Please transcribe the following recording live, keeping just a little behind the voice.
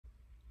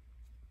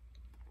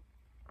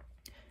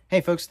Hey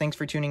folks, thanks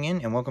for tuning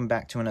in and welcome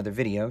back to another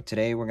video.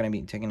 Today we're going to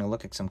be taking a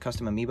look at some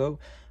custom Amiibo,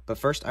 but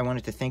first I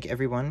wanted to thank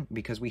everyone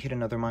because we hit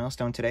another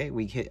milestone today.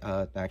 We hit,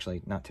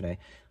 actually not today,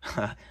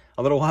 a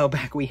little while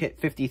back we hit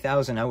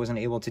 50,000. I wasn't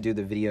able to do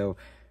the video,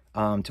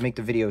 to make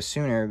the video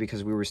sooner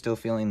because we were still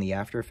feeling the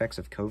after effects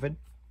of COVID.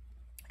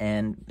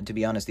 And to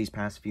be honest, these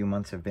past few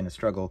months have been a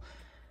struggle.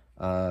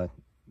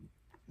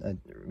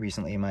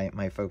 Recently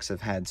my folks have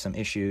had some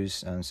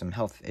issues, some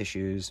health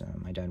issues.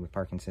 My dad with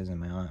Parkinson's and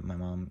my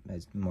mom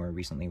is more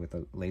recently with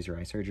a laser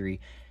eye surgery,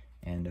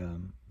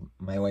 and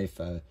my wife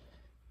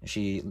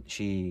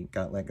she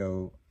got let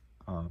go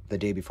the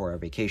day before our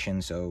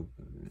vacation, so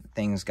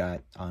things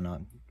got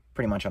on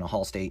pretty much on a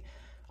halt state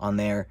on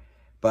there.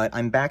 But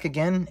I'm back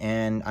again,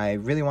 and I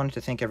really wanted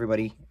to thank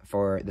everybody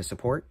for the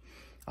support.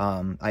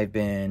 I've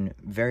been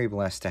very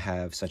blessed to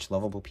have such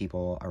lovable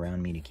people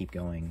around me to keep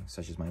going,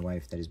 such as my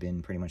wife that has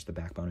been pretty much the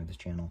backbone of this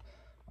channel.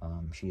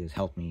 She has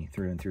helped me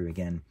through and through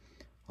again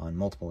on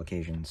multiple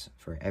occasions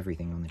for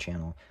everything on the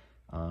channel.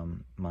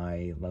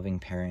 My loving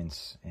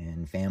parents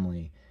and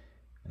family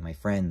and my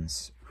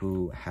friends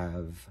who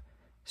have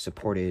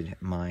supported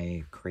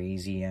my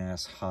crazy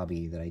ass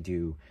hobby that I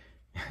do.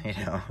 You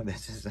know,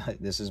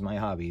 this is my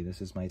hobby.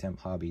 This is my temp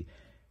hobby.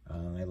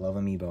 I love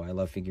Amiibo. I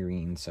love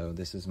figurines. So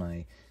this is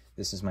my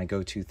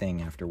go-to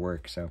thing after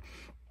work. So,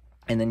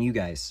 and then you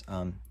guys,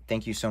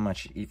 thank you so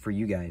much for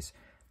you guys.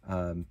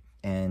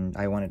 And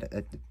I wanted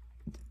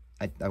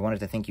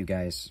to thank you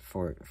guys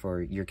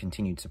for your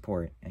continued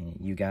support. And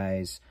you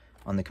guys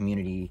on the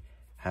community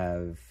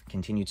have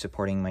continued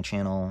supporting my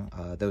channel.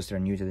 Those that are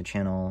new to the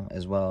channel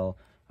as well,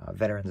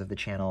 veterans of the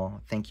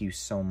channel, thank you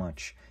so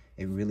much.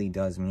 It really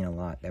does mean a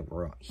lot that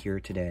we're here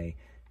today,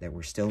 that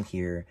we're still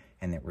here,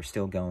 and that we're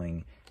still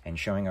going and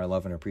showing our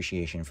love and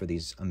appreciation for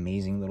these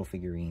amazing little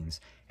figurines.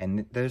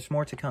 And there's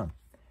more to come.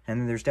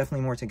 And there's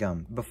definitely more to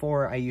come.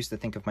 Before, I used to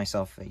think of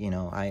myself, you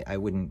know, I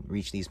wouldn't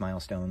reach these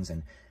milestones,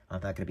 and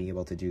I'm not going to be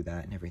able to do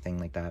that and everything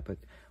like that. But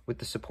with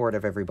the support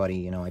of everybody,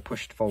 you know, I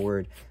pushed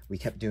forward. We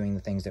kept doing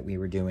the things that we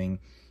were doing,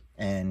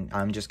 and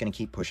I'm just going to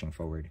keep pushing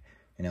forward.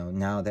 You know,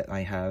 now that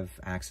I have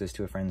access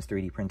to a friend's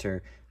 3D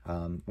printer,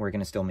 we're going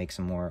to still make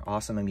some more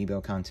awesome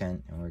Amiibo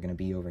content, and we're going to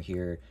be over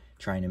here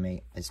trying to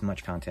make as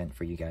much content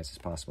for you guys as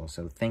possible.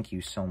 So thank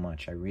you so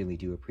much. I really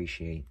do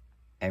appreciate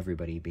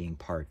everybody being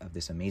part of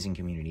this amazing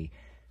community,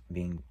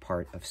 being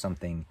part of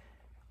something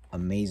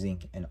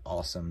amazing and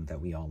awesome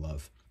that we all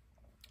love.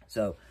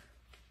 So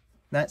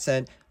that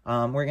said,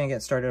 we're going to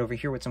get started over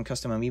here with some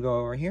custom Amiibo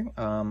over here.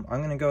 I'm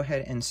going to go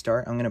ahead and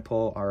start. I'm going to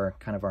pull our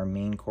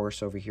main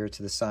course over here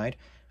to the side.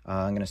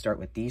 I'm going to start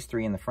with these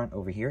three in the front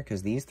over here,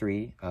 because these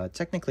three,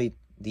 technically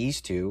these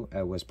two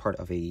was part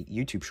of a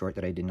YouTube short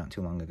that I did not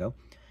too long ago.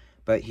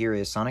 But here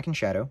is Sonic and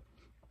Shadow.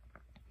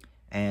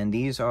 And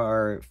these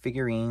are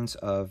figurines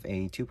of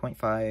a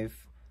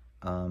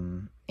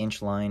 2.5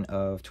 inch line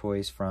of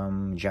toys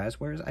from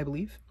Jazzwares, I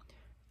believe.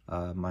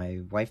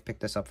 My wife picked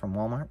this up from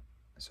Walmart,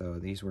 so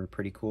these were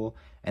pretty cool.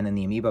 And then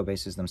the Amiibo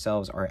bases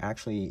themselves are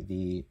actually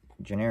the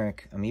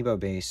generic Amiibo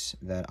base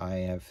that I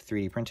have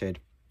 3D printed.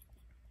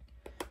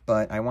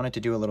 But I wanted to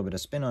do a little bit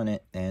of spin on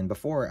it, and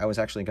before I was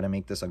actually going to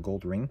make this a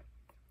gold ring.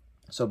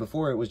 So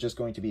before it was just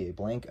going to be a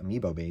blank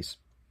Amiibo base,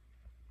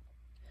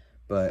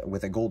 but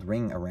with a gold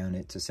ring around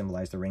it to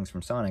symbolize the rings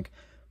from Sonic.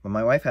 But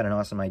my wife had an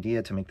awesome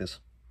idea to make this,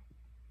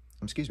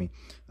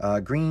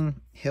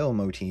 green hill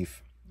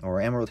motif, or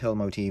emerald hill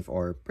motif,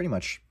 or pretty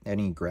much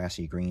any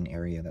grassy green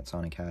area that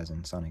Sonic has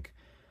in Sonic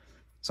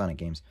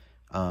games,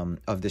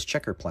 of this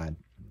checker plaid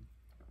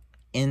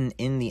in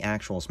the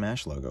actual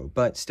Smash logo,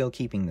 but still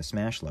keeping the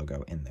Smash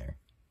logo in there.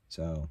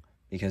 So,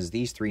 because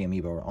these three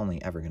Amiibo are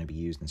only ever going to be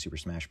used in Super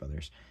Smash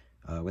Brothers,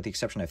 with the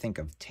exception, I think,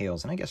 of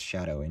Tails and I guess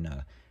Shadow in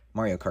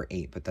Mario Kart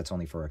 8, but that's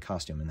only for a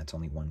costume, and that's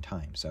only one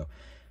time. So,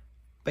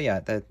 but yeah,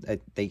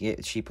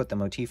 she put the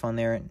motif on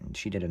there, and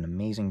she did an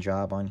amazing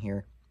job on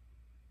here,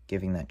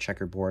 giving that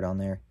checkerboard on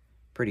there.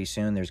 Pretty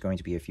soon, there's going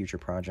to be a future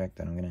project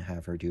that I'm going to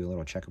have her do a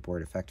little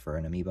checkerboard effect for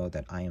an Amiibo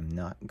that I am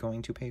not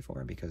going to pay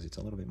for because it's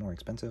a little bit more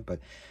expensive, but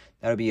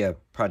that'll be a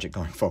project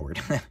going forward.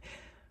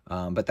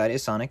 But that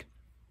is Sonic.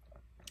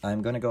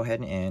 I'm going to go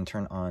ahead and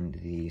turn on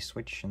the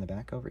switch in the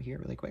back over here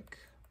really quick.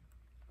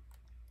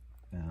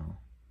 Now,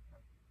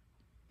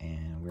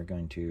 and we're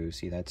going to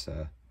see that's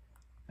a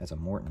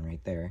Morton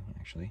right there,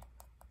 actually.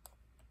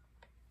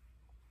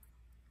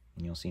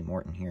 And you'll see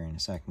Morton here in a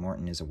sec.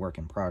 Morton is a work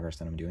in progress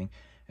that I'm doing.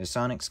 As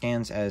Sonic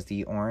scans as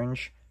the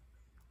orange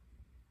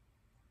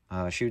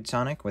Shoot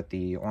Sonic with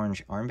the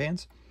orange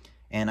armbands.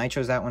 And I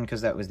chose that one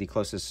because that was the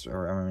closest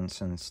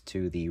reminiscence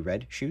to the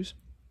red shoes.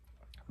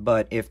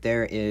 But if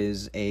there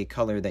is a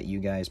color that you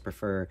guys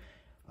prefer,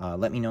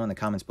 let me know in the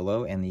comments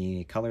below. And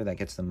the color that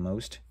gets the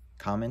most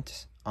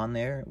comments on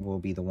there will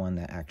be the one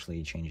that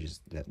actually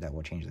changes, that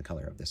will change the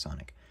color of the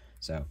Sonic.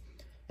 So,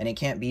 and it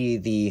can't be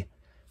the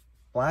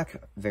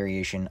black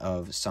variation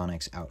of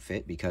Sonic's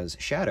outfit because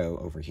Shadow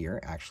over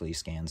here actually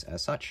scans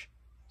as such.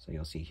 So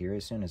you'll see here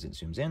as soon as it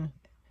zooms in,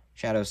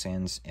 Shadow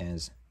scans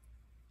as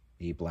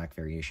the black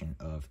variation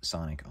of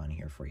Sonic on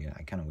here for you.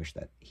 I kind of wish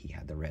that he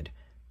had the red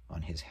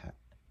on his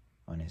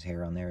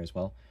hair on there as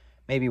well.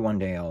 Maybe one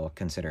day I'll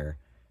consider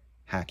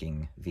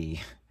hacking the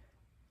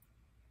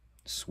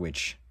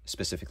Switch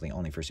specifically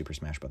only for Super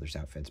Smash Brothers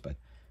outfits, but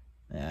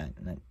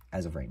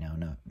as of right now,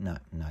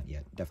 not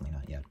yet. Definitely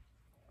not yet.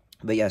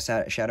 But yeah,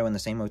 Shadow in the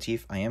same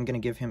motif. I am going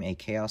to give him a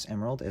Chaos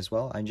Emerald as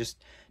well. I'm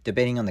just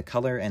debating on the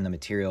color and the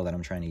material that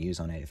I'm trying to use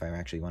on it, if I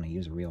actually want to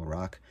use a real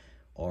rock,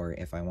 or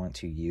if I want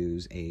to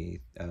use a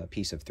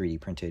piece of 3D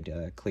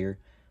printed clear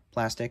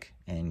plastic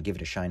and give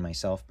it a shine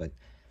myself, but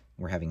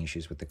we're having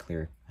issues with the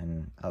clear,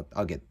 and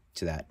I'll get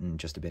to that in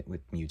just a bit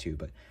with Mewtwo,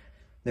 but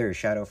there's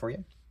Shadow for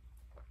you.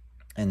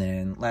 And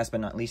then last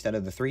but not least out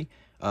of the three,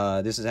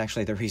 this is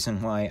actually the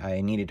reason why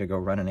I needed to go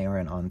run an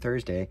errand on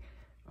Thursday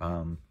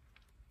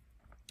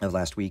of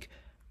last week,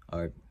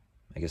 or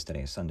I guess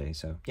today is Sunday,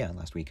 so yeah,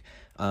 last week,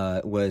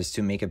 was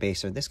to make a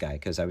base for this guy,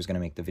 because I was going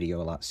to make the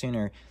video a lot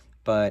sooner,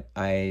 but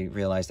I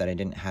realized that I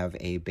didn't have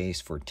a base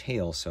for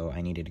Tails, so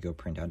I needed to go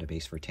print out a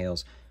base for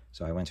Tails.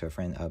 So I went to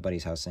a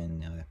buddy's house,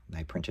 and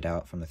I printed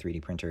out from the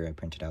 3D printer, I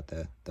printed out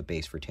the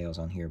base for Tails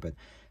on here, but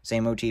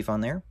same motif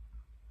on there,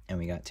 and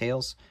we got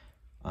Tails.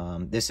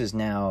 This is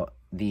now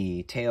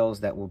the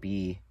Tails that will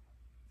be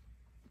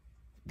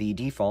the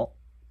default,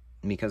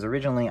 because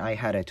originally I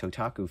had a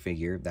Totaku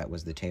figure that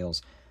was the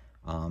Tails,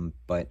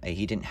 but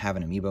he didn't have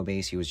an Amiibo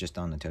base, he was just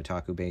on the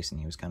Totaku base, and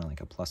he was kind of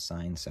like a plus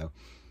sign, so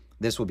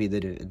this will be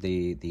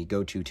the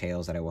go-to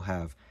Tails that I will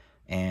have.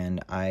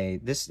 And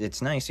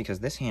it's nice because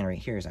this hand right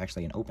here is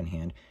actually an open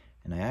hand,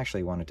 and I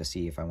actually wanted to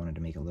see if I wanted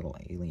to make a little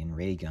alien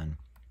ray gun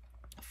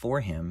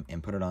for him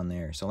and put it on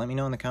there. So let me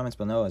know in the comments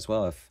below as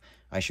well if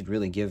I should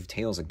really give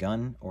Tails a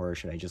gun, or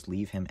should I just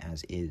leave him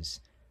as is.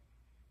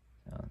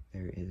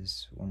 There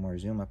is one more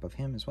zoom up of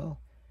him as well.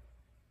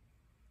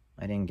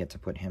 I didn't get to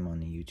put him on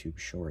the YouTube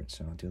short,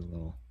 so I'll do a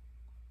little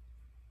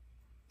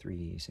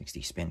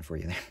 360 spin for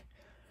you there.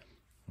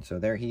 So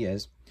there he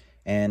is.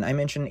 And I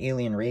mentioned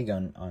alien ray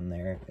gun on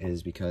there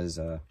is because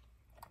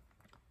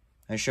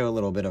I show a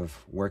little bit of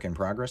work in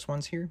progress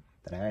ones here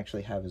that I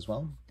actually have as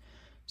well.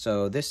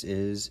 So this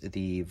is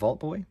the Vault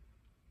Boy,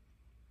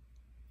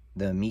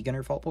 the Mii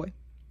Gunner Vault Boy.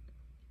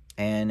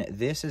 And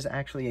this is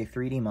actually a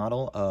 3D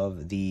model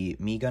of the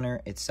Mii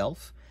Gunner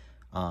itself.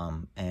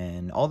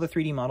 And all the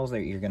 3D models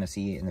that you're going to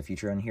see in the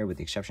future on here, with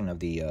the exception of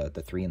the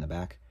three in the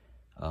back,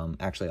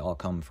 actually all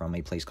come from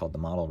a place called the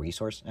Model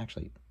Resource.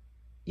 Actually,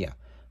 yeah,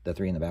 the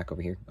three in the back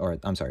over here. Or,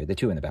 I'm sorry, the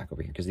two in the back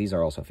over here, because these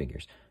are also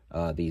figures.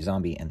 The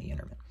Zombie and the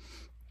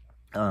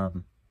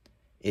Enderman.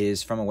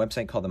 Is from a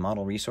website called the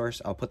Model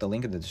Resource. I'll put the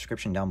link in the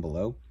description down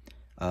below.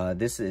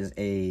 This is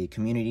a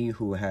community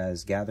who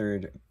has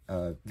gathered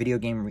video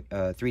game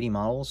 3D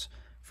models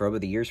for over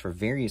the years for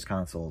various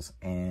consoles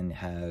and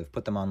have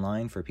put them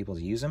online for people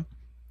to use them.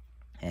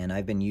 And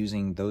I've been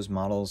using those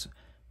models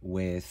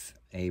with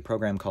a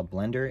program called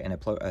Blender and a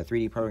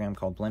 3D program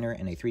called Blender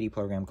and a 3D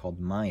program called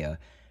Maya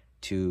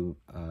to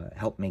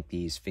help make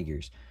these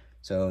figures.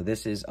 So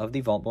this is of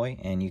the Vault Boy,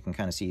 and you can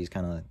kind of see he's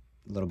kind of a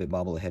little bit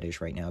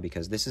bobbleheadish right now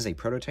because this is a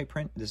prototype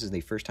print. This is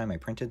the first time I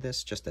printed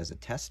this just as a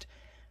test.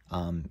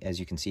 As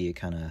you can see,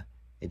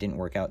 it didn't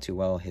work out too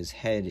well. His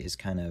head is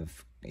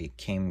it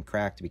came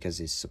cracked because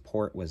his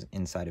support was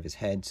inside of his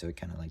head, so it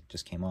kind of like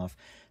just came off.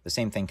 The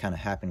same thing kind of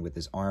happened with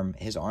his arm.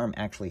 His arm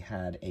actually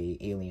had a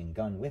alien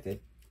gun with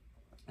it.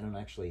 I don't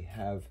actually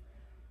have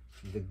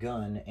the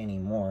gun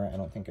anymore. I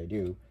don't think I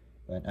do,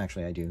 but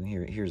actually I do.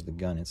 Here's the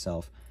gun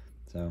itself.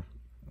 So,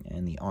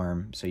 and the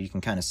arm. So you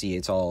can kind of see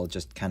it's all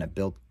just kind of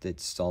built.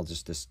 It's all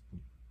just this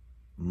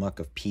muck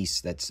of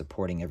piece that's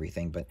supporting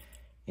everything. But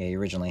yeah, he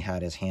originally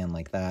had his hand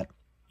like that.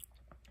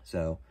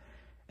 So,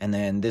 and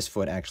then this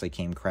foot actually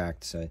came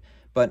cracked. So,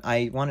 but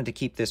I wanted to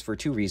keep this for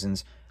two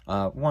reasons.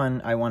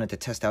 One, I wanted to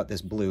test out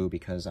this blue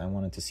because I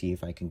wanted to see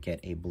if I could get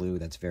a blue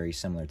that's very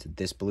similar to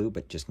this blue,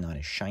 but just not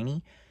as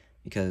shiny.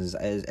 Because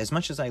as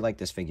much as I like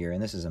this figure,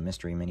 and this is a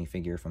mystery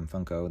minifigure from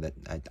Funko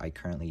that I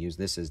currently use,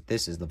 this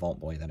is the Vault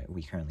Boy that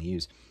we currently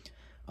use.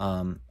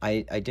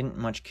 I didn't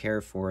much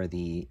care for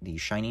the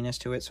shininess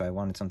to it, so I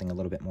wanted something a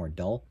little bit more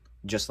dull,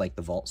 just like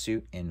the Vault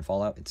suit in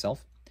Fallout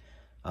itself.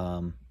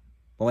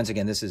 But once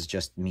again, this is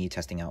just me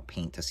testing out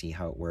paint to see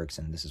how it works,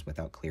 and this is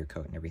without clear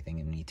coat and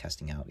everything, and me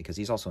testing out, because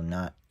he's also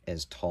not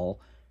as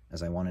tall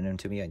as I wanted him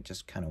to be. I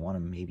just kind of want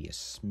him maybe a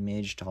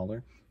smidge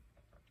taller,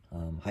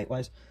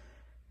 height-wise.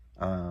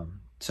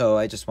 So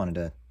I just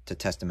wanted to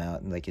test him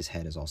out. Like, his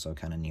head is also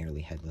kind of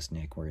nearly Headless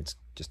Nick, where it's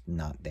just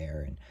not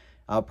there, and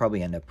I'll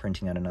probably end up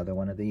printing out another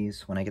one of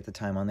these when I get the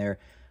time on there.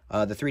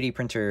 The 3D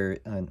printer,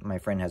 my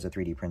friend has a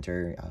 3D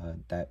printer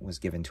that was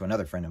given to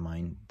another friend of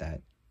mine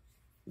that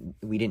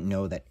we didn't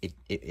know that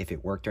if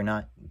it worked or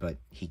not, but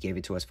he gave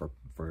it to us for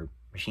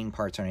machine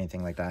parts or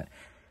anything like that.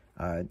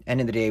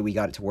 End of the day, we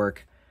got it to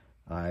work.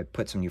 I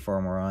put some new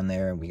firmware on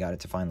there, and we got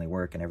it to finally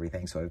work and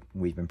everything, so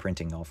we've been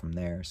printing all from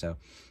there. So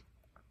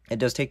it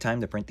does take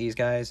time to print these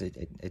guys.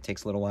 It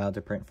takes a little while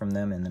to print from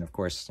them, and then, of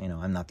course, you know,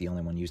 I'm not the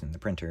only one using the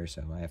printer,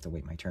 so I have to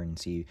wait my turn and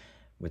see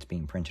what's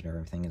being printed or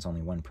everything. It's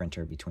only one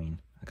printer between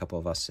a couple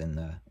of us in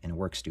a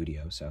work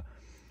studio, so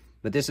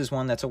But this is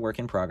one that's a work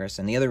in progress.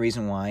 And the other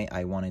reason why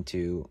I wanted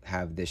to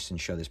have this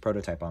and show this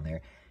prototype on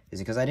there is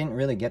because I didn't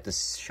really get to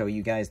show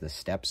you guys the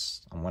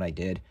steps on what I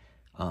did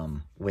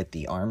with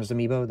the ARMS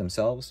amiibo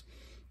themselves.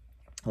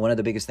 One of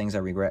the biggest things I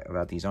regret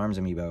about these ARMS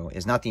amiibo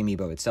is not the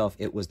amiibo itself.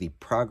 It was the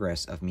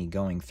progress of me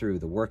going through,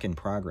 the work in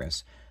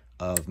progress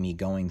of me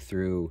going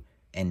through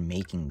and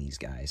making these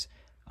guys.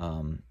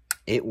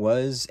 It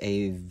was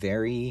a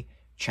very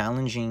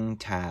challenging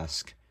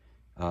task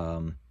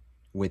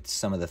with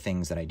some of the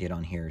things that I did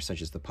on here,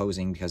 such as the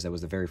posing, because that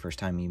was the very first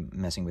time me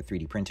messing with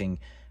 3D printing,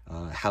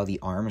 how the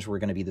arms were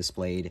going to be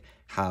displayed,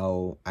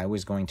 how I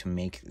was going to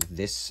make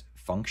this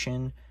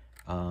function,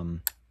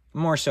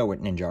 more so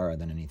with Ninjara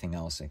than anything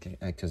else,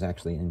 because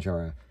actually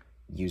Ninjara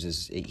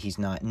uses,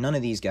 none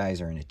of these guys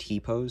are in a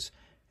T-pose,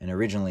 and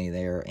originally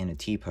they're in a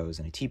T-pose,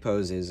 and a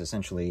T-pose is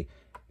essentially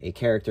a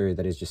character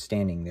that is just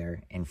standing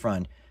there in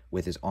front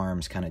with his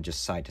arms kind of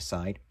just side to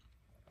side.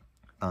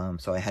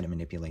 So I had to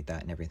manipulate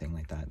that and everything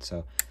like that.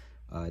 So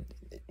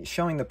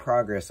showing the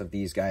progress of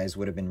these guys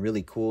would have been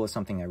really cool. It's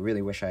something I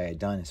really wish I had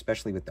done,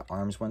 especially with the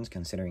ARMS ones,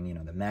 considering, you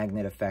know, the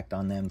magnet effect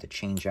on them to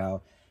change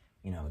out,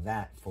 you know,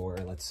 that for,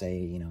 let's say,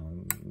 you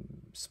know,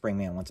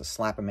 Springman wants a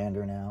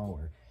Slap-a-Mander now,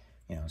 or,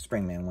 you know,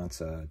 Springman wants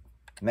a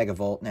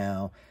Megavolt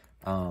now.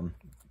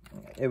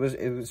 It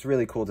was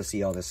really cool to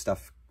see all this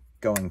stuff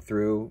going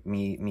through,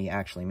 me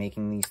actually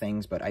making these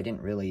things, but I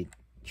didn't really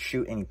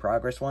shoot any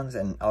progress ones,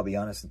 and I'll be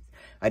honest,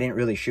 I didn't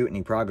really shoot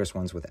any progress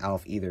ones with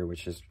Alph either,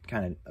 which is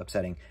kind of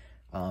upsetting.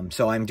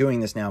 So I'm doing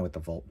this now with the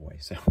Vault Boy.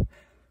 So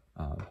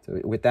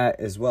with that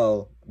as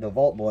well, the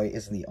Vault Boy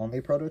isn't the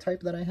only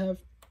prototype that I have.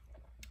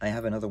 I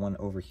have another one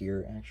over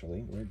here,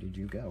 actually. Where did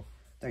you go?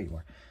 There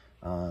you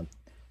are.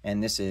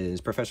 And this is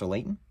Professor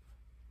Layton.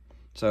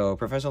 So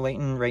Professor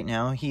Layton right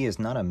now, he is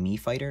not a Mii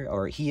fighter,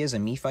 or he is a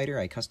Mii fighter.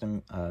 I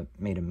custom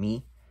made a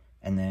Mii.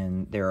 And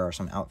then there are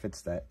some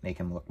outfits that make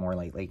him look more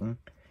like Layton.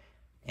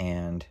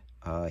 And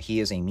he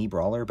is a Mii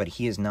brawler, but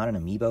he is not an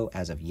amiibo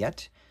as of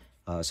yet.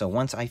 So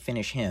once I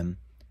finish him,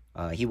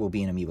 he will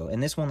be an amiibo.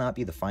 And this will not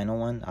be the final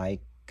one. I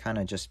kind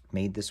of just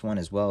made this one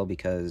as well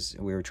because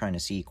we were trying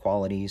to see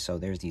quality. So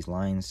there's these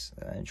lines,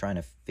 trying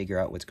to figure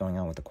out what's going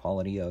on with the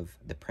quality of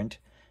the print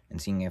and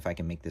seeing if I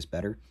can make this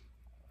better.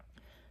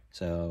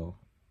 So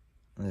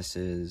this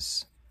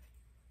is...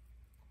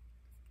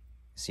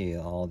 see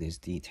all this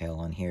detail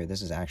on here.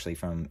 This is actually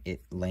from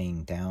it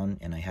laying down,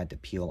 and I had to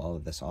peel all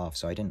of this off,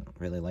 so I didn't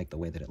really like the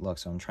way that it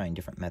looks. So I'm trying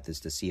different methods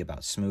to see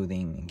about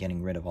smoothing and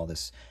getting rid of all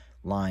this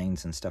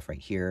lines and stuff right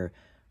here,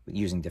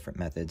 using different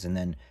methods. And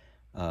then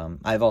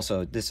I've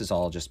also, this has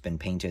all just been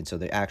painted, so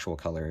the actual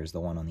color is the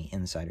one on the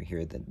inside right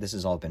here. This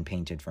has all been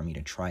painted for me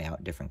to try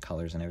out different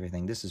colors and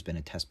everything. This has been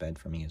a test bed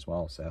for me as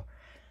well, so...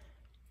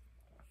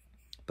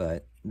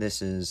 But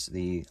this is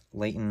the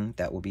Layton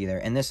that will be there.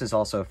 And this is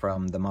also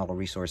from the model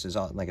resources.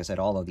 Like I said,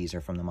 all of these are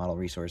from the model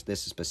resource.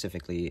 This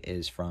specifically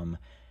is from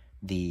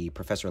the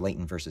Professor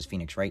Layton versus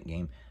Phoenix Wright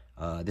game.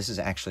 This is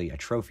actually a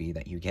trophy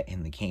that you get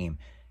in the game.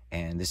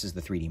 And this is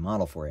the 3D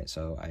model for it.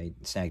 So I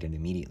snagged it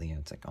immediately. And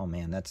it's like, oh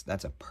man,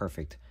 that's a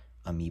perfect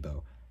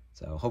amiibo.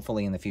 So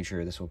hopefully in the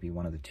future, this will be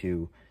one of the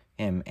two,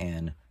 him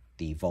and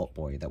the Vault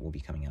Boy, that will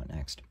be coming out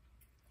next.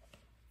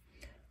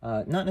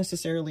 Not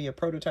necessarily a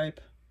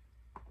prototype,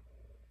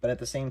 but at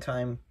the same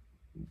time,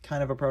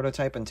 kind of a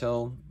prototype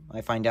until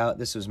I find out.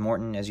 This was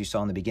Morton, as you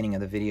saw in the beginning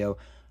of the video,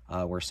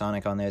 where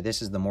Sonic on there.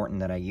 This is the Morton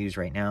that I use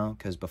right now,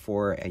 because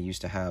before I used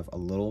to have a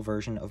little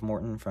version of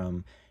Morton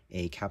from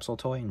a capsule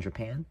toy in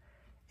Japan.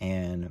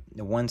 And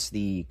once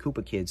the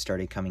Koopa Kids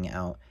started coming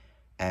out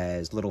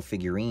as little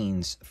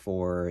figurines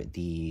for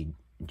the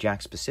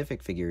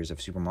Jack-specific figures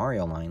of Super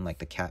Mario line, like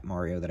the Cat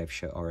Mario that I've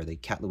showed, or the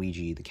Cat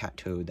Luigi, the Cat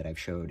Toad that I've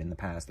showed in the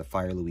past, the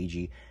Fire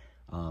Luigi,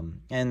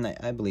 and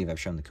I believe I've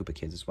shown the Koopa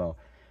Kids as well.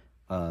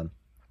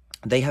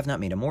 They have not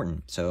made a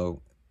Morton,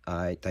 so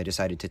I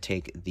decided to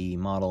take the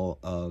model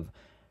of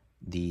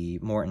the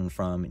Morton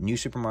from New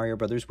Super Mario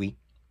Bros. Wii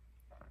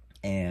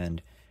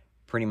and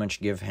pretty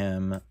much give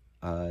him,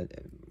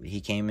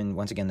 he came in,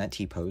 once again, that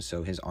T-pose,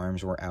 so his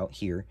arms were out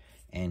here,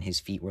 and his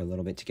feet were a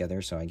little bit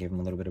together, so I gave him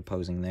a little bit of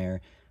posing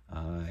there.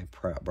 I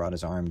brought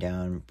his arm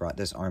down, brought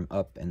this arm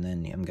up, and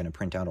then I'm going to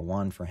print out a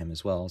wand for him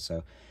as well.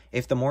 So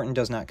if the Morton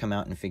does not come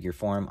out in figure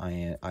form,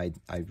 I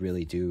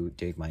really do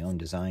dig my own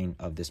design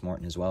of this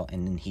Morton as well.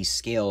 And then he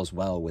scales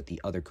well with the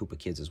other Koopa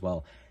Kids as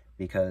well,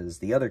 because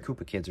the other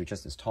Koopa Kids are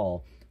just as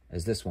tall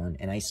as this one.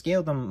 And I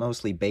scaled them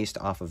mostly based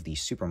off of the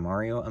Super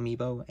Mario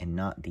amiibo and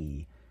not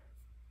the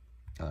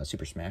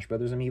Super Smash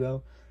Bros.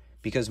 Amiibo,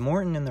 because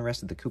Morton and the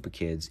rest of the Koopa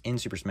Kids in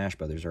Super Smash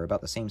Bros. Are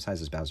about the same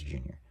size as Bowser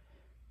Jr.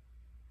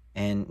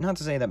 And not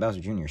to say that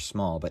Bowser Jr. is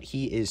small, but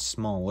he is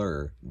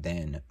smaller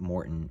than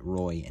Morton,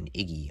 Roy, and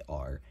Iggy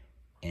are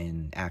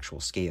in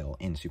actual scale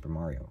in Super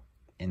Mario,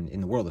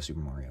 in the world of Super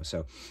Mario.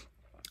 So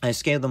I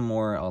scaled them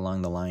more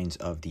along the lines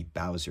of the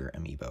Bowser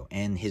amiibo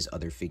and his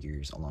other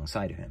figures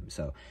alongside of him.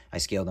 So I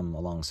scaled them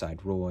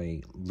alongside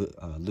Roy,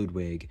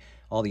 Ludwig,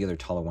 all the other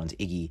taller ones,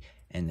 Iggy,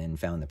 and then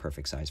found the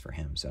perfect size for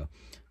him. So,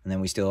 and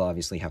then we still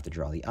obviously have to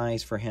draw the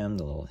eyes for him,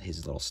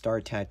 his little star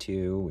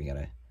tattoo. We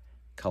gotta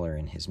color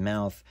in his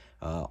mouth.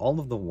 All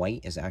of the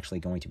white is actually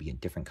going to be a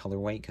different color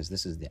white, because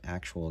this is the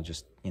actual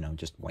just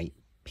white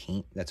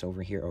paint that's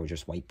over here, or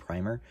just white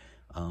primer.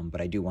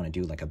 But I do want to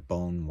do like a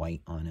bone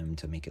white on him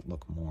to make it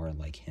look more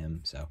like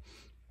him. So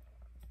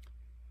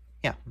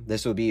yeah,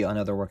 this will be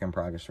another work in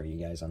progress for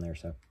you guys on there.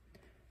 So,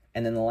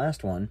 and then the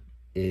last one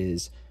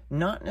is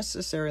not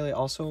necessarily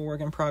also a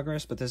work in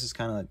progress, but this is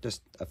kind of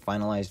just a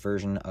finalized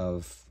version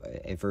of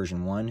a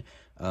version 1.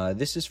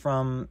 This is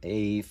from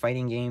a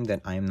fighting game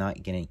that I'm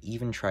not going to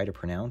even try to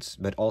pronounce,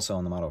 but also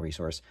on the model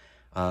resource.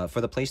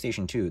 For the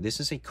PlayStation 2, this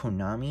is a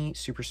Konami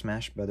Super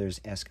Smash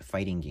Brothers-esque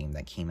fighting game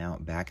that came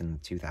out back in the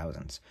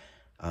 2000s.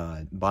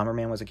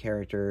 Bomberman was a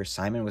character,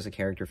 Simon was a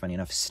character, funny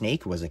enough,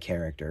 Snake was a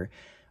character,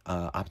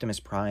 Optimus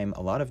Prime,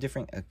 a lot of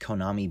different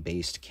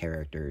Konami-based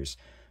characters.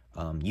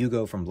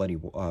 Yugo from Bloody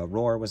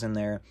Roar was in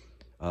there.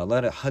 A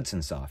lot of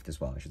Hudson Soft as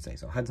well, I should say.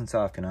 So Hudson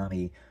Soft,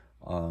 Konami,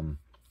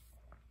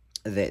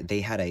 they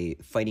had a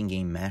fighting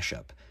game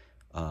mashup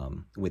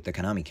with the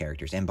Konami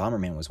characters, and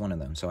Bomberman was one of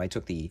them. So I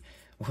took the,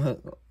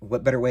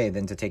 what better way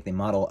than to take the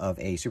model of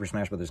a Super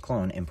Smash Brothers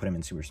clone and put him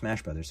in Super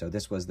Smash Brothers. So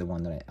this was the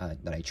one that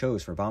I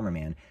chose for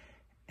Bomberman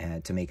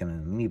to make him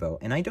an amiibo.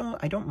 And I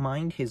don't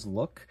mind his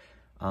look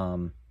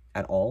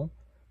at all.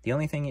 The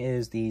only thing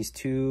is these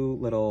two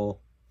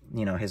little,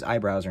 his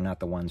eyebrows are not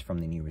the ones from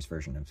the newest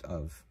version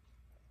of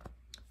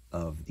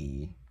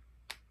the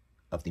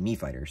Mii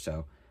Fighter.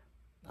 So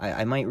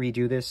I might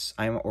redo this,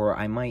 or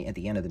I might, at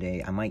the end of the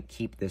day, I might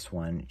keep this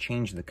one,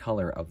 change the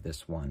color of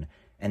this one,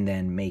 and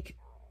then make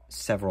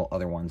several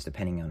other ones,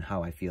 depending on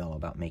how I feel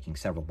about making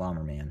several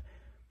Bomberman,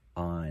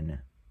 on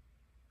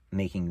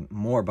making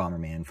more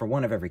Bomberman for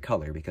one of every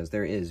color, because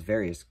there is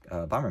various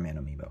Bomberman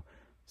amiibo.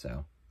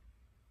 So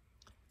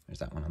there's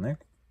that one on there.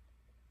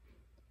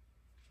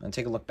 I'll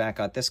take a look back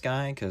at this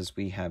guy, because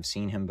we have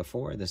seen him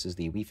before. This is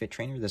the Wii Fit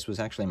Trainer. This was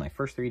actually my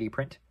first 3D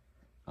print.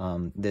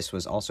 This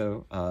was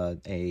also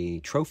a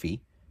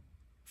trophy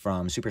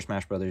from Super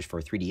Smash Bros.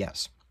 For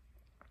 3DS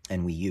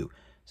and Wii U.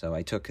 So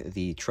I took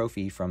the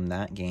trophy from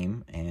that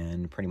game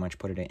and pretty much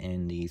put it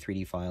in the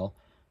 3D file,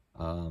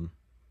 and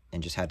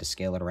just had to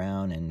scale it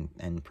around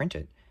and print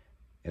it.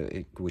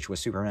 Which was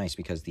super nice,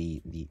 because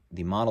the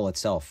model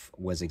itself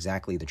was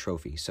exactly the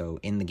trophy. So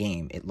in the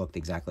game, it looked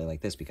exactly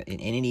like this, because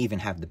and it even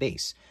had the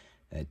base,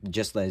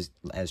 just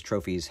as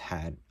trophies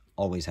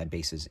always had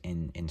bases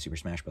in Super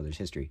Smash Brothers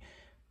history.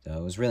 So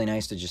it was really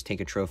nice to just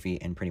take a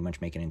trophy and pretty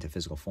much make it into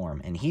physical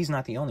form. And he's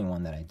not the only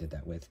one that I did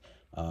that with.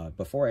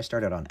 Before I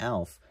started on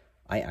Alph,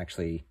 I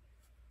actually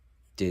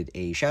did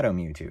a Shadow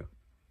Mewtwo.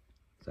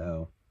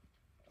 So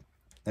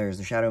there's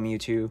the Shadow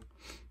Mewtwo.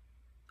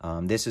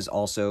 This is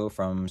also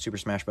from Super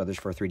Smash Bros.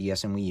 For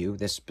 3DS and Wii U.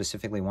 This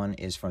specifically one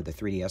is for the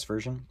 3DS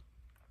version.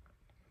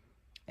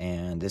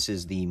 And this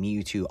is the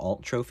Mewtwo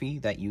Alt trophy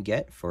that you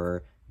get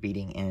for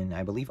beating in,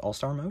 I believe,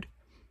 All-Star mode?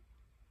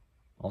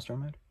 All-Star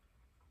mode?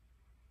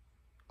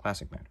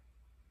 Classic mode.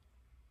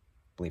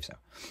 I believe so.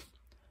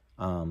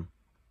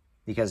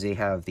 Because they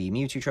have the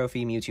Mewtwo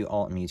trophy, Mewtwo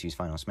Alt, and Mewtwo's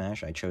Final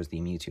Smash. I chose the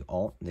Mewtwo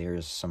Alt.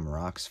 There's some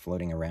rocks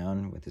floating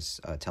around with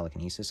this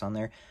telekinesis on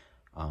there.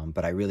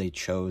 But I really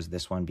chose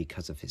this one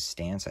because of his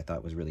stance. I thought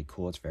it was really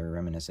cool. It's very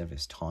reminiscent of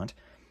his taunt.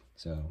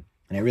 So,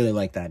 and I really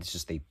like that. It's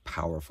just a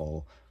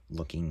powerful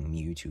looking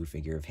Mewtwo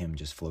figure of him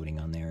just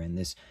floating on there. And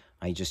this,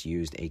 I just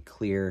used I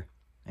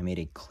made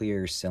a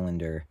clear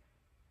cylinder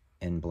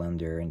in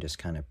Blender and just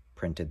kind of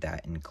printed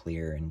that in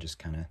clear and just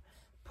kind of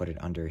put it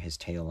under his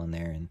tail on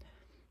there. And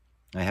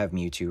I have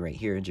Mewtwo right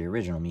here, the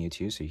original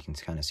Mewtwo, so you can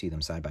kind of see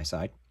them side by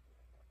side.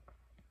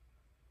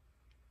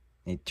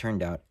 It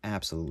turned out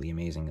absolutely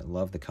amazing. I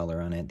love the color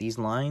on it. These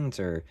lines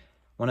are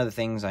one of the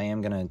things I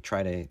am going to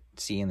try to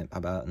see in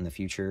the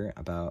future,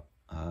 about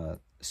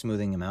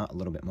smoothing them out a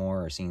little bit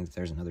more, or seeing if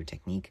there's another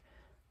technique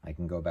I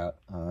can go about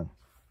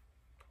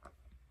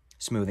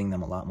smoothing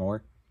them a lot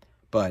more.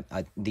 But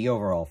the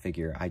overall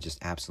figure, I just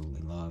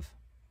absolutely love.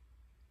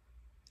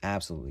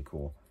 Absolutely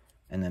cool.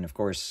 And then, of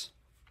course,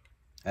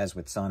 as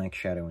with Sonic,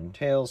 Shadow, and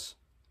Tails,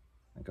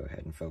 I'll go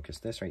ahead and focus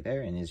this right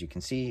there. And as you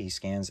can see, he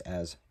scans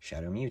as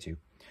Shadow Mewtwo.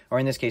 Or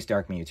in this case,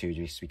 Dark Mewtwo,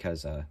 just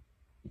because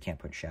you can't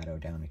put Shadow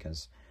down,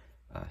 because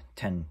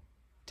 10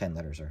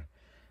 letters are...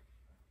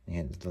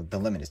 the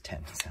limit is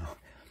 10,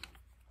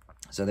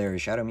 So there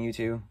is Shadow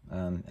Mewtwo.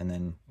 And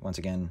then, once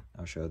again,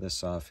 I'll show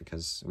this off,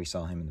 because we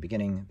saw him in the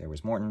beginning. There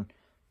was Morton.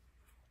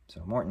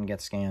 So Morton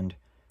gets scanned.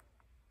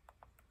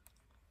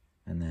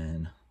 And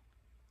then,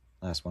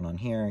 last one on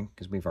here,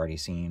 because we've already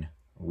seen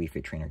Wii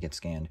Fit Trainer get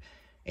scanned,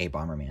 a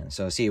Bomberman.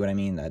 So see what I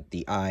mean? That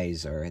the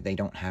eyes they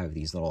don't have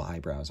these little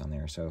eyebrows on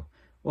there. So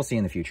we'll see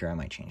in the future. I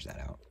might change that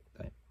out.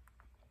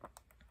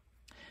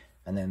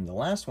 And then the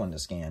last one to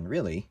scan,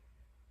 really,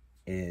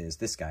 is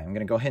this guy. I'm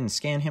going to go ahead and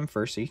scan him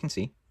first so you can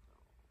see.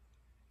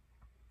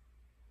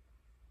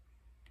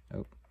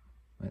 Oh,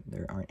 but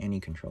there aren't any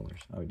controllers.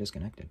 Oh, it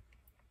disconnected.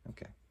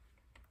 Okay.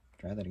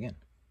 Try that again.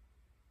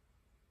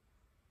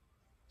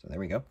 So there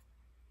we go.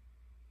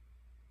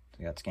 So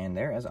we got scanned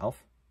there as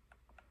Alph.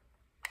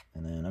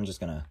 And then I'm just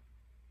going to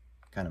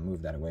kind of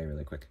move that away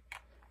really quick,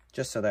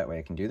 just so that way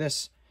I can do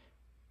this.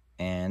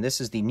 And this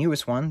is the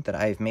newest one that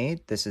I've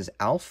made. This is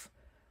Alph.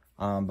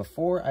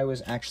 Before I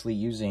was actually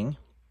using,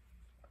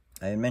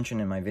 I had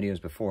mentioned in my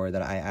videos before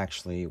that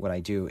what I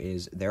do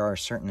is there are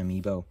certain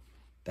Amiibo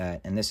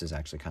that, and this is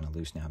actually kind of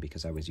loose now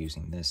because I was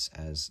using this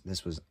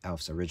was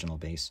Alph's original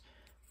base.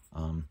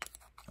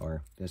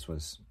 Or this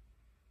was,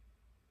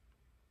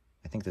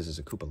 I think this is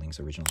a Koopa Link's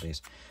original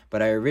base.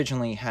 But I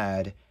originally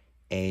had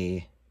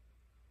a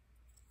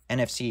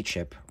NFC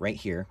chip right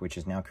here, which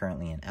is now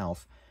currently in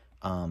Alph,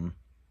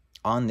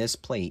 on this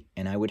plate,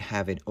 and I would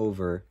have it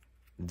over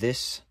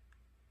this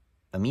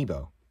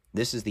Amiibo.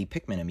 This is the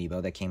Pikmin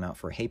Amiibo that came out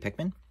for Hey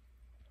Pikmin,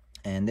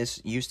 and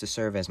this used to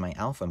serve as my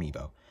Alph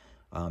Amiibo,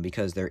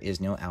 because there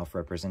is no Alph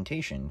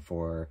representation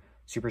for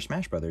Super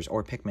Smash Bros.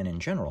 Or Pikmin in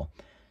general.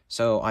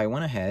 So I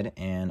went ahead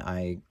and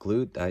I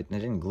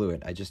didn't glue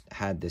it, I just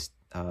had this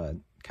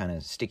kind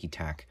of sticky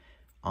tack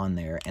on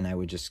there, and I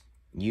would just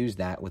use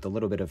that with a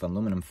little bit of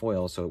aluminum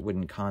foil so it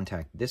wouldn't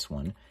contact this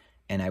one,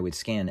 and I would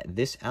scan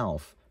this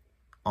Alph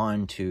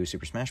onto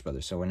Super Smash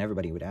Bros. So when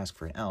everybody would ask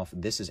for an Alph,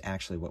 this is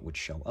actually what would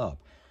show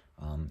up.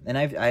 And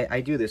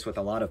I do this with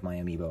a lot of my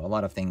Amiibo, a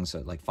lot of things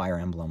like Fire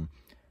Emblem,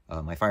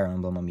 my Fire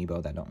Emblem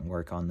Amiibo that don't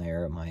work on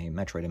there, my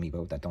Metroid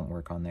Amiibo that don't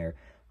work on there.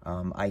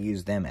 I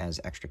use them as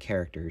extra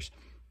characters,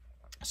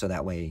 so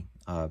that way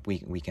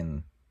we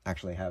can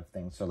actually have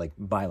things. So like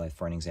Byleth,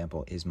 for an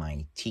example, is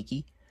my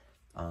Tiki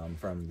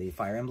from the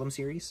Fire Emblem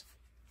series.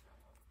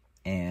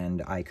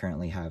 And I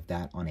currently have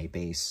that on a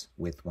base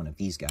with one of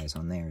these guys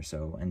on there.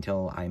 So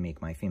until I make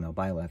my female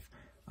Byleth,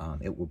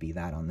 it will be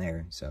that on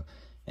there. So,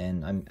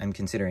 and I'm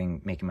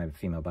considering making my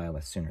female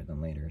Byleth sooner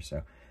than later.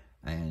 So,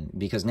 and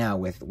because now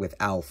with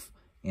Alph,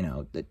 you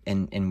know,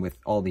 and with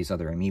all these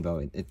other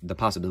Amiibo, the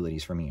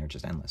possibilities for me are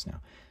just endless now.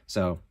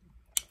 So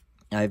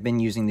I've been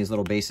using these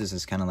little bases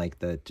as kind of like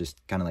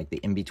the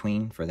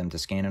in-between for them to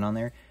scan it on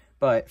there.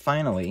 But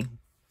finally,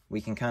 we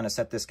can kind of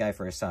set this guy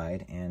for a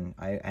side, and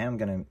I am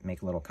going to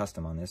make a little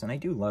custom on this. And I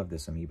do love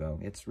this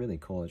Amiibo. It's really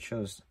cool. It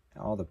shows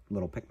all the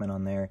little Pikmin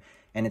on there.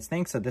 And it's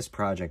thanks to this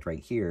project right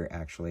here,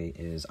 actually,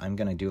 is I'm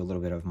going to do a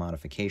little bit of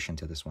modification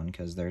to this one,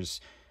 because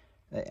there's,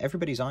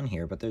 everybody's on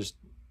here, but there's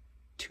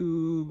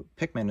 2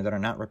 Pikmin that are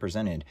not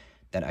represented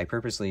that I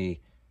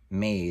purposely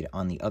made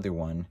on the other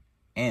one,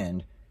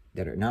 and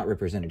that are not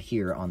represented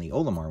here on the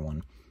Olimar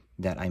one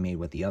that I made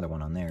with the other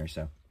one on there.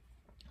 So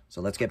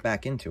let's get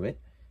back into it.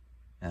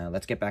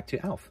 Let's get back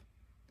to Alph.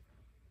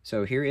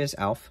 So here is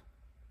Alph.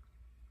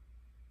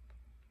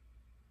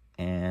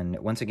 And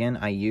once again,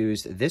 I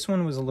used, this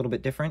one was a little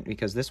bit different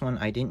because this one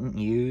I didn't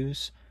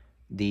use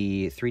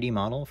the 3D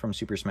model from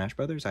Super Smash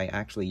Bros. I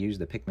actually used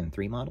the Pikmin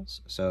 3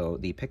 models. So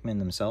the Pikmin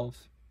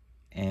themselves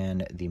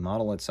and the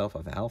model itself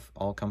of Alph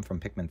all come from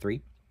Pikmin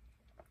 3.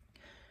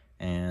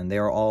 And they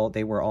were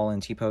all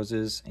in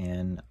T-poses,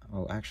 and,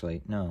 oh,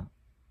 actually, no.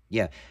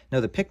 Yeah, no,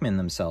 the Pikmin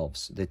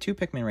themselves, the 2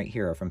 Pikmin right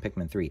here are from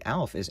Pikmin 3.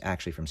 Alph is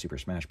actually from Super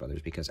Smash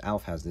Bros. Because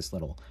Alph has these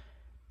little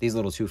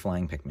 2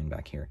 flying Pikmin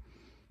back here.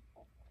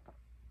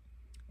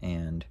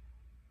 And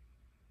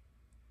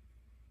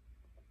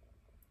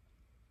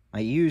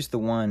I used the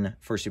one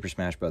for Super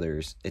Smash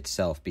Bros.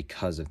 Itself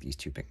because of these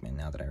 2 Pikmin,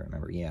 now that I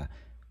remember. Yeah,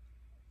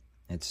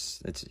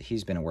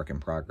 he's been a work in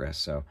progress,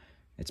 so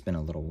it's been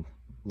a little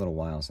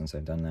while since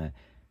I've done that,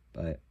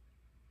 but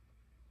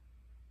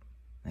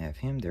I have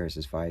him. There's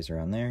his visor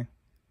on there.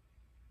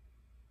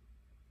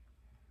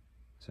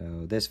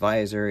 So this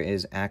visor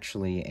is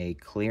actually a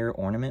clear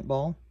ornament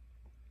ball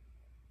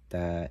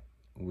that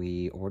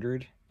we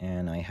ordered,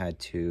 and I had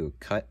to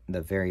cut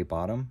the very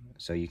bottom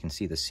so you can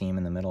see the seam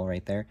in the middle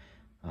right there.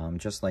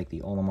 Just like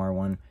the Olimar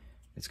one,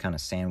 it's kind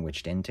of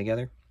sandwiched in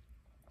together.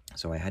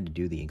 So I had to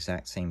do the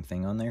exact same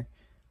thing on there,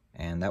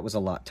 and that was a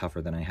lot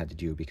tougher than I had to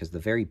do because the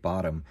very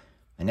bottom,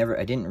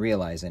 I didn't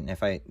realize it. And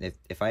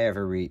if I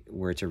ever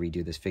were to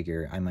redo this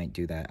figure, I might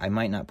do that. I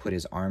might not put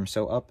his arm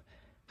so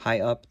high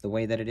up the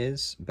way that it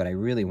is, but I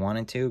really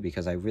wanted to,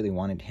 because I really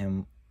wanted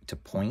him to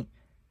point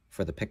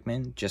for the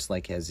Pikmin, just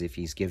like as if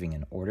he's giving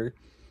an order.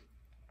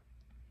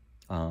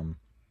 But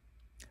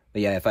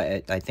yeah,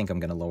 I think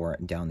I'm gonna lower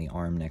down the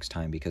arm next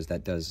time, because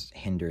that does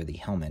hinder the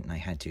helmet, and I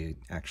had to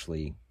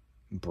actually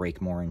break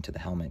more into the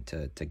helmet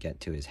to get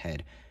to his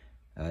head.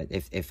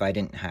 If I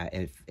didn't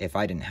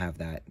have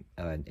that,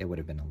 it would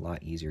have been a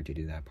lot easier to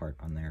do that part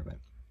on there. But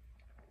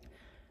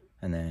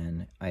and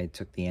then I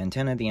took the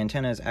antenna. The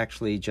antenna is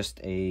actually just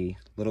a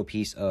little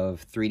piece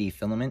of 3D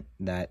filament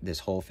that this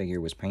whole figure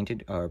was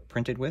printed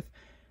with.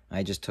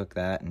 I just took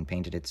that and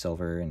painted it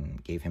silver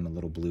and gave him a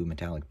little blue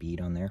metallic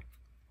bead on there,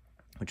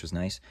 which was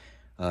nice.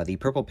 The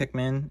purple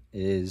Pikmin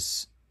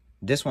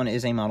this one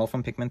is a model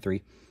from Pikmin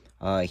 3.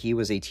 He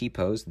was a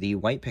T-pose. The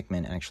white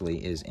Pikmin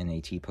actually is in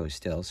a T-pose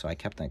still, so I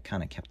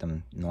kind of kept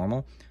them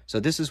normal. So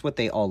this is what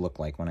they all look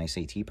like when I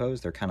say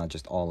T-pose. They're kind of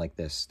just all like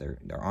this.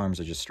 Their arms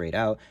are just straight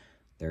out.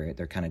 They're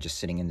kind of just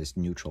sitting in this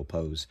neutral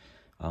pose.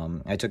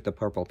 I took the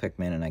purple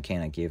Pikmin and I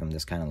kind of gave him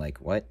this kind of like,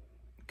 what?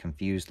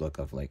 Confused look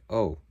of like,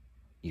 oh,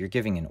 you're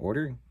giving an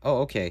order?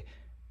 Oh, okay.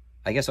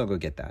 I guess I'll go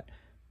get that.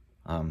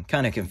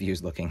 Kind of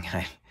confused looking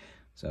guy.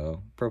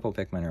 So purple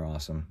Pikmin are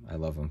awesome. I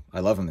love them.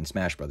 I love them in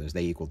Smash Brothers.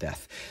 They equal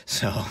death.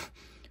 So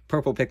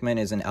purple Pikmin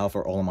is in Alph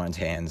or Olimar's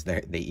hands.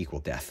 They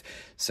equal death.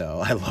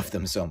 So I love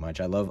them so much.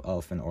 I love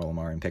Alph and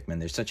Olimar and Pikmin.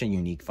 They're such a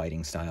unique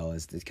fighting style,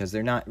 because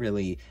they're not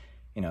really,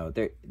 you know,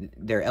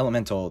 they're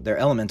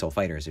elemental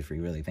fighters if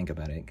you really think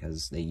about it,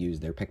 because they use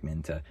their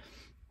Pikmin to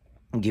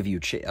give you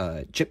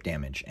chip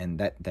damage, and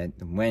that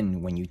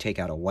when you take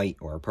out a white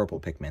or a purple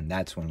Pikmin,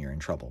 that's when you're in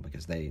trouble,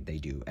 because they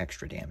do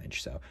extra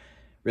damage. So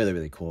really,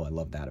 really cool. I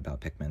love that about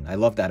Pikmin. I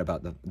love that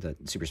about the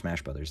Super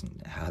Smash Brothers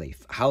and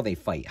how they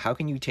fight. How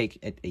can you take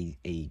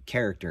a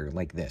character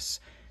like this,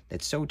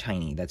 that's so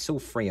tiny, that's so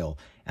frail,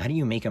 how do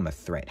you make him a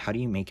threat? How do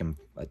you make him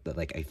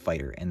like a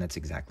fighter? And that's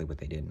exactly what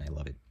they did, and I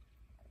love it.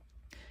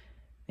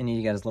 And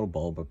you got his little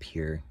bulb up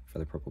here for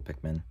the purple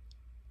Pikmin.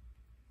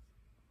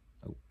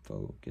 Oh,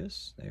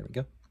 focus. There we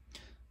go.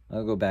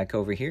 I'll go back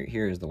over here.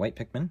 Here is the white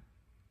Pikmin.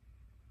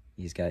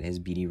 He's got his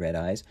beady red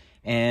eyes.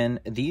 And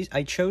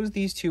I chose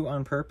these two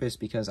on purpose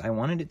because I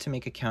wanted it to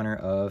make a counter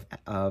of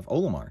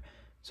Olimar.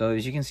 So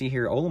as you can see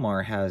here,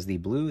 Olimar has the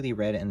blue, the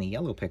red, and the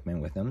yellow Pikmin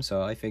with him.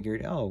 So I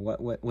figured, oh,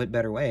 what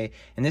better way?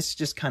 And this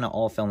just kind of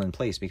all fell in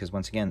place because,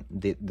 once again,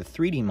 the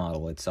 3D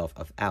model itself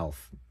of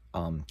Alph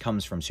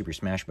comes from Super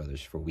Smash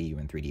Brothers for Wii U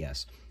and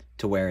 3DS,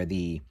 to where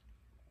the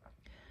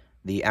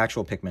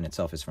actual Pikmin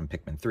itself is from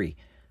Pikmin 3.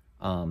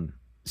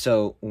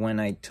 So when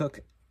I took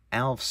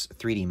Alph's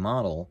 3D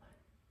model,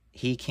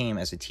 he came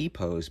as a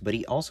T-pose, but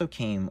he also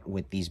came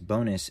with these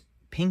bonus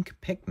pink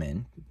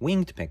Pikmin,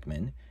 winged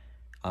Pikmin,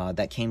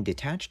 that came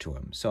detached to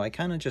him. So I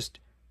kind of just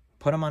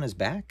put him on his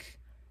back,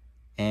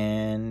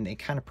 and it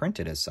kind of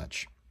printed as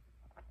such.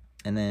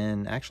 And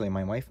then, actually,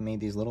 my wife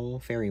made these little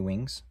fairy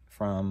wings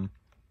from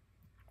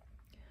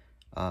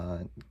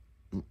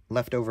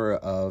leftover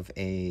of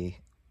a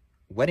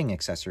wedding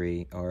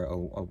accessory, or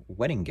a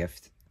wedding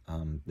gift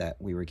that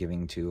we were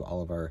giving to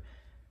all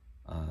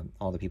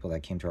the people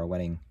that came to our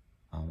wedding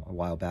a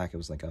while back. It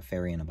was like a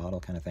fairy in a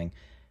bottle kind of thing.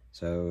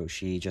 So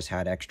she just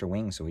had extra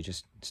wings, so we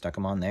just stuck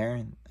them on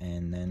there,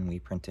 and then we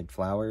printed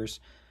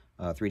flowers,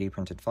 3D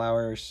printed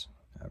flowers,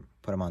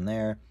 put them on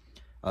there.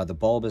 The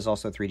bulb is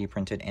also 3D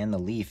printed, and the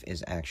leaf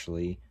is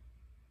actually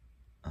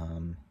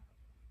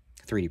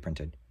 3D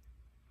printed.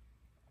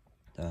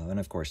 And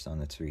of course on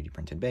the 3D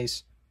printed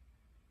base.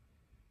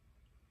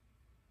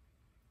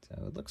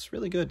 So it looks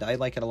really good. I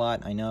like it a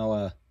lot. I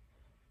know,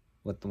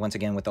 once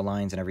again, with the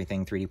lines and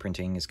everything, 3D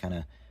printing is kind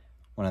of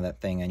one of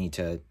that thing I need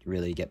to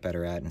really get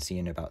better at, and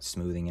seeing about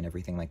smoothing and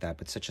everything like that.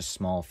 But such a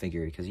small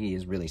figure, because he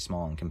is really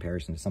small in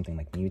comparison to something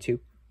like Mewtwo.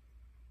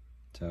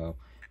 So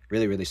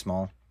really, really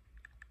small.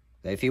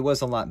 If he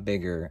was a lot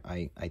bigger,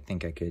 I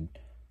think I could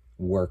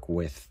work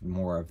with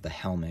more of the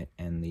helmet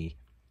and the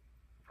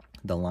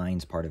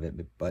lines part of it.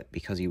 But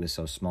because he was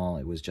so small,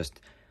 it was just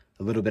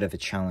a little bit of a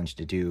challenge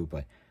to do.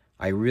 But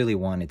I really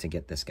wanted to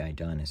get this guy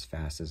done as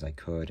fast as I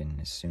could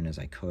and as soon as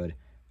I could.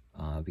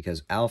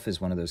 Because Alph is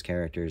one of those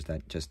characters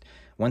that just,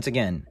 once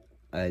again,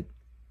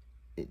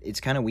 it's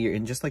kind of weird.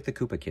 And just like the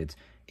Koopa Kids,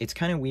 it's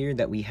kind of weird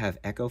that we have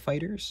Echo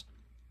Fighters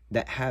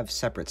that have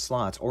separate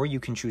slots, or you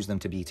can choose them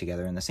to be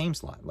together in the same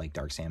slot, like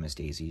Dark Samus,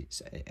 Daisy,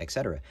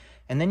 etc.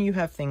 And then you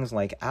have things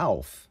like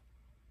Alph,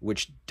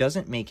 which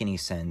doesn't make any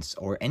sense,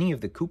 or any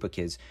of the Koopa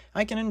Kids.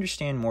 I can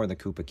understand more of the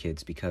Koopa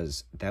Kids,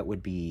 because that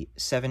would be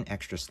 7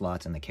 extra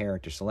slots in the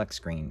character select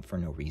screen for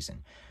no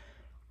reason.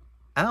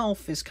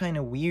 Alph is kind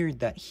of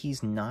weird that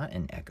he's not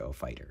an Echo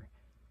Fighter.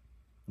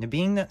 Now,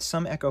 being that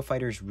some Echo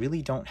Fighters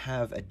really don't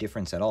have a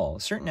difference at all.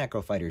 Certain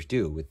Echo Fighters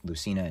do, with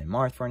Lucina and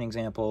Marth, for an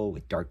example,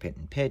 with Dark Pit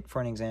and Pit, for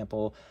an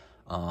example.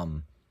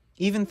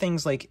 Even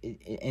things like,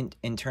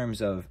 in terms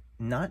of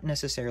not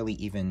necessarily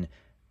even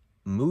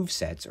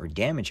movesets or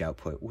damage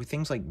output, with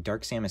things like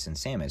Dark Samus and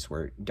Samus,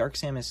 where Dark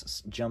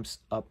Samus jumps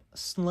up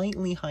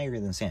slightly higher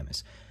than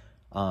Samus.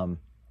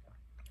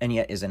 And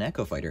yet is an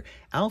Echo Fighter.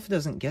 Alph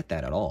doesn't get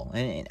that at all.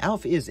 And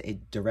Alph is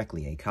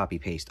directly a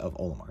copy-paste of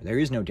Olimar. There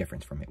is no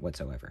difference from it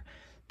whatsoever.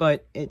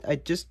 But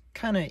it just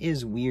kind of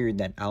is weird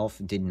that Alph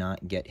did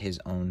not get his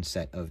own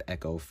set of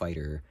Echo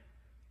Fighter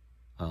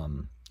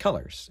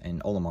colors,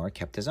 and Olimar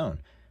kept his own.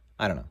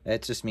 I don't know.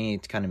 It's just me.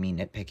 It's kind of me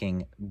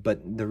nitpicking.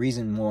 But the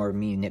reason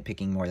me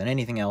nitpicking more than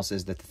anything else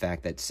is that the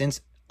fact that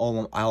since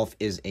Alph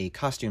is a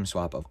costume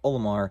swap of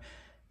Olimar,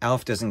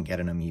 Alph doesn't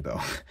get an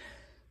amiibo.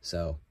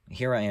 So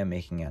here I am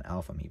making an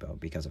Alph amiibo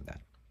because of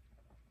that.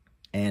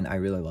 And I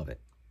really love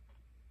it.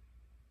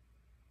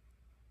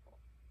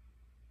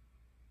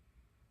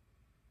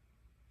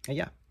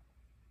 Yeah.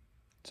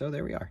 So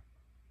there we are.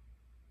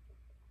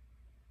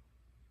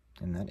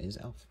 And that is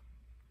Alph.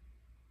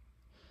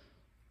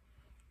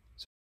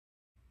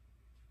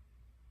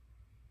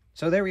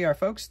 So there we are,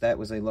 folks. That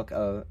was a look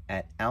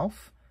at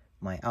Alph,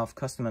 my Alph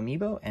custom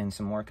amiibo, and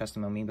some more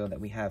custom amiibo that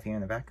we have here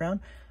in the background.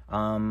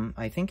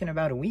 I think in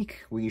about a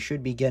week, we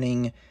should be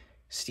getting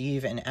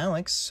Steve and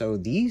Alex, so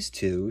these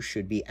two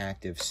should be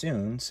active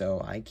soon,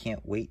 so I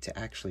can't wait to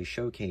actually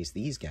showcase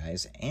these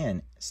guys,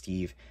 and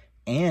Steve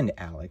and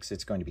Alex.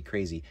 It's going to be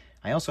crazy.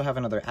 I also have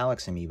another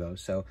Alex amiibo,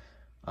 so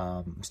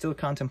I'm still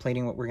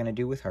contemplating what we're going to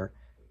do with her,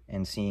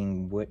 and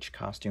seeing which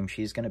costume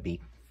she's going to be.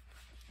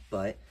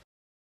 But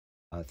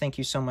thank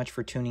you so much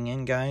for tuning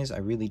in, guys. I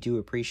really do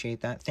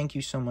appreciate that. Thank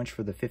you so much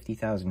for the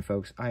 50,000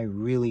 folks. I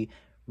really,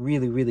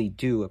 really, really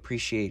do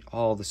appreciate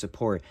all the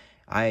support.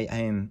 I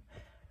am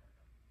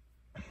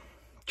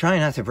trying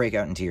not to break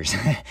out in tears,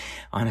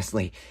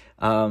 honestly.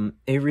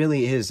 It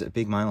really is a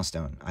big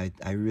milestone.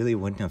 I really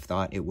wouldn't have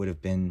thought it would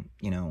have been,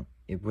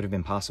 it would have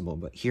been possible,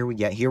 but here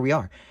we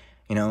are,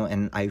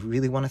 and I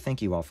really want to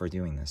thank you all for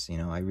doing this.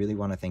 I really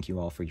want to thank you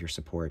all for your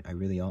support. I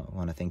really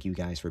want to thank you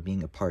guys for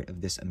being a part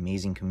of this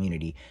amazing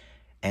community,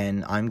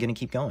 and I'm going to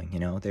keep going.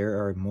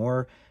 There are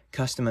more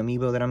custom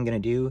Amiibo that I'm going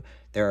to do.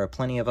 There are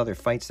plenty of other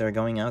fights that are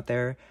going out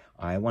there.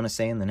 I want to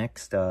say in the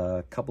next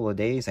couple of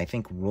days, I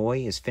think Roy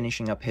is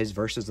finishing up his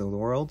Versus the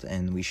World,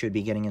 and we should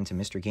be getting into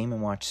Mr. Game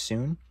 & Watch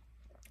soon,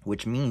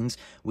 which means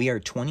we are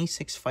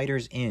 26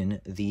 fighters in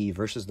the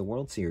Versus the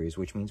World series,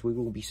 which means we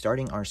will be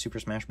starting our Super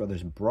Smash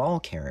Bros. Brawl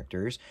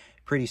characters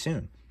pretty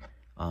soon.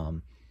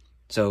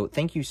 So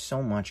thank you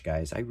so much,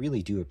 guys. I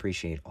really do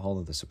appreciate all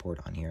of the support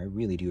on here. I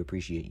really do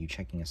appreciate you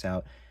checking us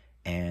out.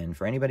 And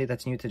for anybody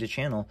that's new to the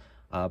channel,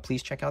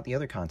 please check out the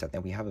other content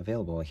that we have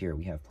available here.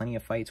 We have plenty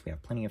of fights, we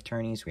have plenty of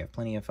tourneys, we have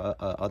plenty of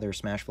other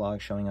Smash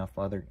vlogs showing off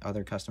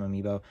other custom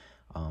Amiibo,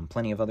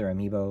 plenty of other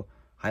Amiibo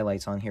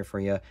highlights on here for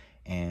you,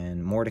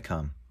 and more to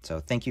come. So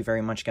thank you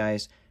very much,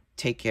 guys.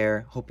 Take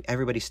care. Hope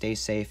everybody stays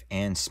safe,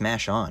 and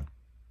smash on.